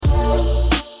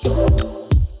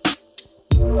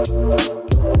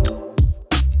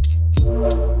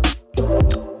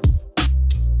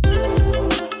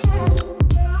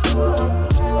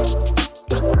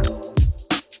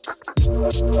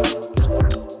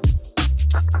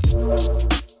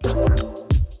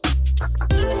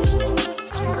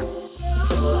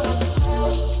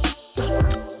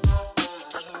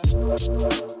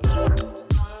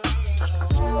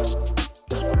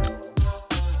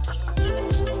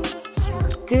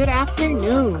Good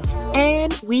afternoon,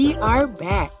 and we are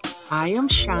back. I am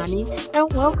Shawnee,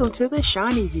 and welcome to the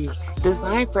Shawnee View,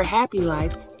 designed for happy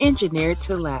life, engineered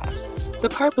to last. The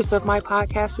purpose of my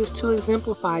podcast is to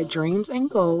exemplify dreams and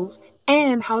goals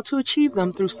and how to achieve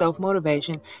them through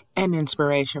self-motivation and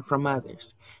inspiration from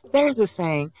others. There's a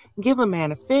saying, give a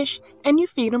man a fish and you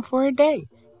feed him for a day.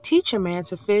 Teach a man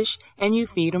to fish and you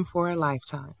feed him for a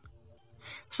lifetime.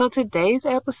 So today's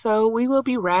episode, we will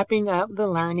be wrapping up the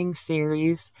learning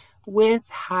series with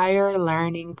Higher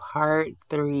Learning Part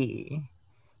 3.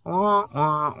 Wah,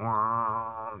 wah,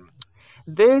 wah.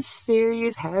 This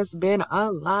series has been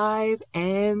alive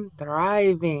and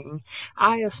thriving.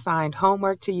 I assigned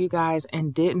homework to you guys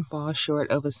and didn't fall short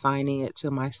of assigning it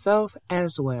to myself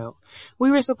as well.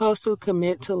 We were supposed to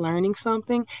commit to learning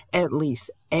something at least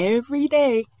every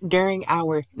day during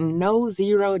our no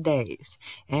zero days.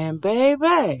 And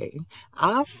baby,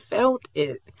 I felt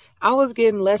it. I was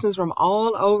getting lessons from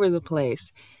all over the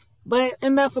place. But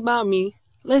enough about me.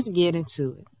 Let's get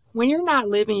into it. When you're not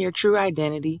living your true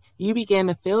identity, you begin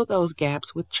to fill those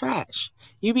gaps with trash.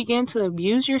 You begin to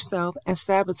abuse yourself and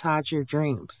sabotage your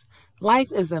dreams.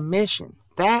 Life is a mission.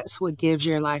 That's what gives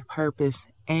your life purpose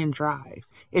and drive.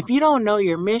 If you don't know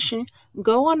your mission,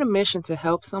 go on a mission to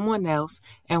help someone else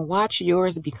and watch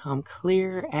yours become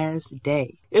clear as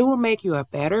day. It will make you a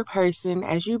better person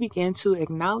as you begin to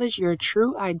acknowledge your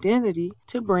true identity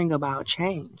to bring about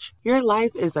change. Your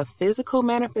life is a physical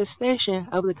manifestation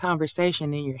of the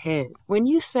conversation in your head. When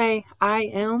you say, I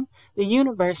am, the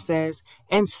universe says,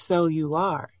 and so you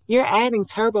are. You're adding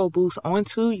turbo boost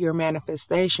onto your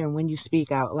manifestation when you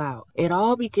speak out loud. It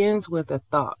all begins with a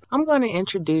thought. I'm going to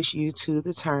introduce you to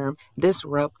the term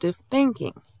disruptive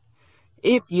thinking,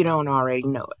 if you don't already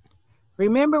know it.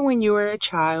 Remember when you were a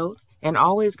child and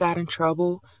always got in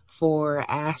trouble for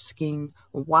asking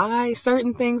why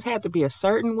certain things had to be a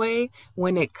certain way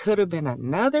when it could have been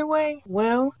another way?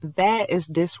 Well, that is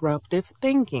disruptive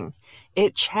thinking.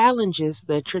 It challenges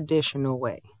the traditional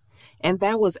way. And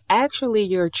that was actually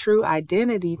your true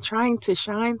identity trying to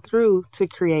shine through to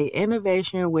create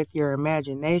innovation with your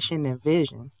imagination and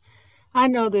vision. I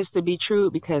know this to be true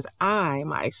because I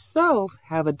myself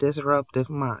have a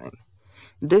disruptive mind.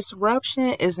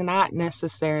 Disruption is not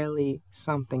necessarily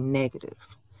something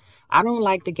negative. I don't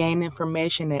like to gain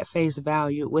information at face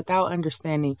value without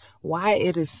understanding why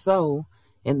it is so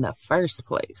in the first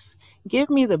place. Give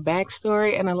me the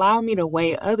backstory and allow me to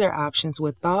weigh other options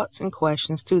with thoughts and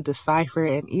questions to decipher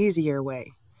an easier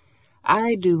way.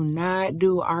 I do not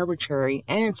do arbitrary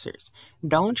answers.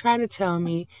 Don't try to tell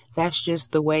me that's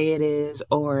just the way it is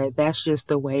or that's just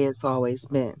the way it's always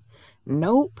been.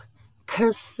 Nope.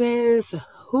 'Cause says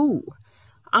who?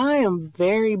 I am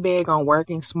very big on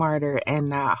working smarter and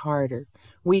not harder.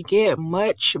 We get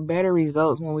much better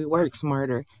results when we work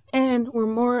smarter and we're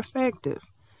more effective.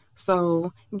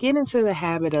 So get into the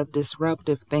habit of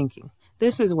disruptive thinking.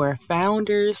 This is where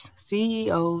founders,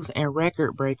 CEOs, and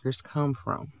record breakers come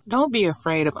from. Don't be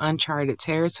afraid of uncharted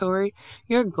territory.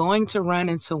 You're going to run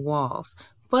into walls,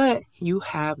 but you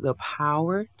have the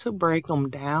power to break them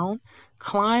down,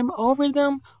 climb over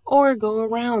them, or go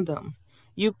around them.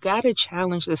 You've got to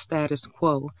challenge the status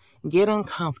quo, get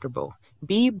uncomfortable,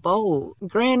 be bold.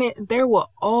 Granted, there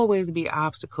will always be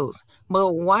obstacles,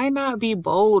 but why not be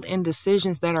bold in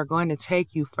decisions that are going to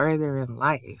take you further in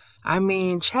life? I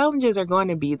mean, challenges are going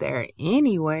to be there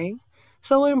anyway,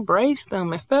 so embrace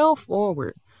them and fail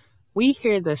forward. We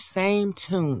hear the same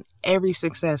tune every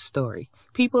success story.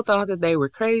 People thought that they were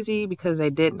crazy because they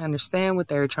didn't understand what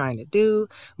they were trying to do,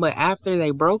 but after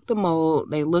they broke the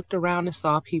mold, they looked around and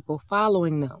saw people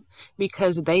following them.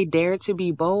 Because they dared to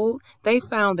be bold, they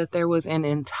found that there was an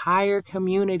entire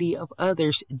community of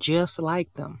others just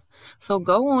like them. So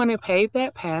go on and pave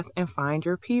that path and find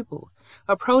your people.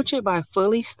 Approach it by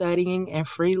fully studying and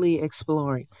freely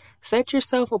exploring. Set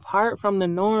yourself apart from the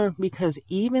norm because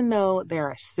even though there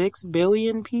are 6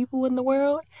 billion people in the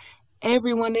world,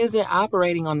 everyone isn't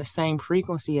operating on the same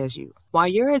frequency as you. While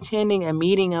you're attending a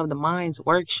meeting of the minds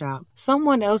workshop,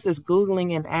 someone else is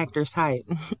Googling an actor's height.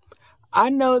 I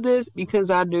know this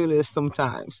because I do this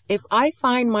sometimes. If I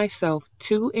find myself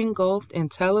too engulfed in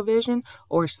television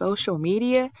or social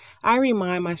media, I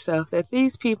remind myself that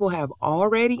these people have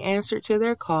already answered to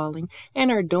their calling and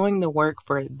are doing the work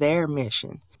for their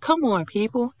mission. Come on,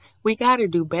 people. We got to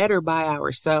do better by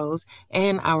ourselves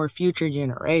and our future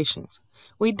generations.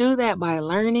 We do that by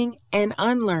learning and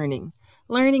unlearning,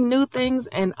 learning new things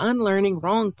and unlearning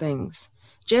wrong things.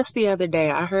 Just the other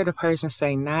day, I heard a person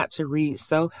say not to read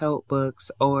self-help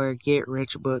books or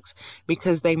get-rich books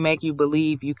because they make you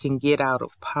believe you can get out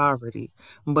of poverty,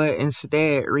 but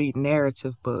instead read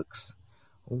narrative books.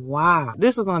 Wow.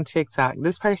 This was on TikTok.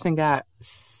 This person got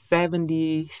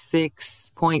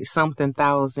 76 point something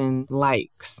thousand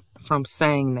likes from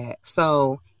saying that.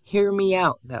 So hear me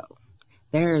out though.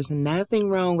 There is nothing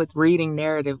wrong with reading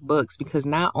narrative books because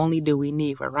not only do we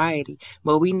need variety,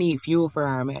 but we need fuel for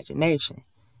our imagination.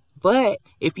 But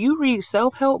if you read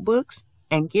self-help books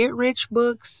and get rich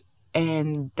books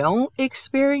and don't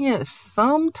experience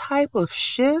some type of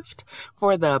shift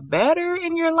for the better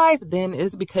in your life, then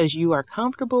it's because you are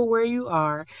comfortable where you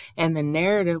are, and the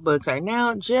narrative books are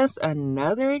now just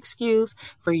another excuse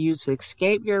for you to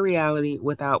escape your reality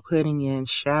without putting in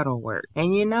shadow work.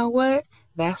 And you know what?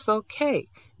 That's okay,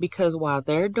 because while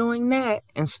they're doing that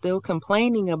and still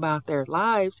complaining about their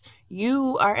lives,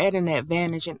 you are at an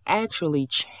advantage in actually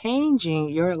changing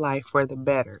your life for the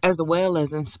better, as well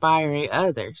as inspiring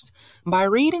others. By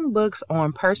reading books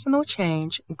on personal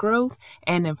change, growth,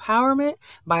 and empowerment,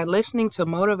 by listening to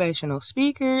motivational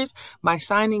speakers, by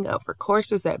signing up for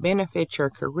courses that benefit your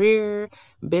career,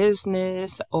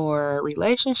 business, or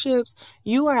relationships,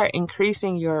 you are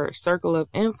increasing your circle of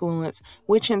influence,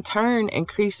 which in turn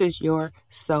increases your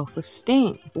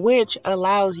self-esteem, which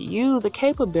allows you the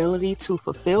capability to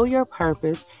fulfill your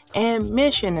purpose and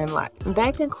mission in life.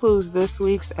 That concludes this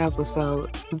week's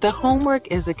episode. The homework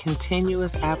is a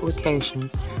continuous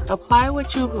application. Apply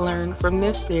what you've learned from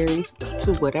this series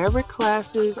to whatever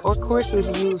classes or courses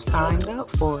you've signed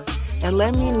up for, and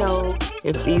let me know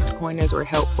if these pointers were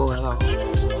helpful at all.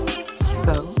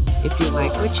 So, if you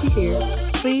like what you hear,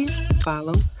 please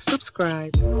follow,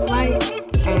 subscribe, like,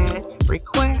 add,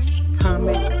 request,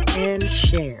 comment, and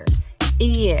share.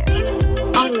 Yeah,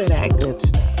 all of that good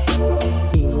stuff.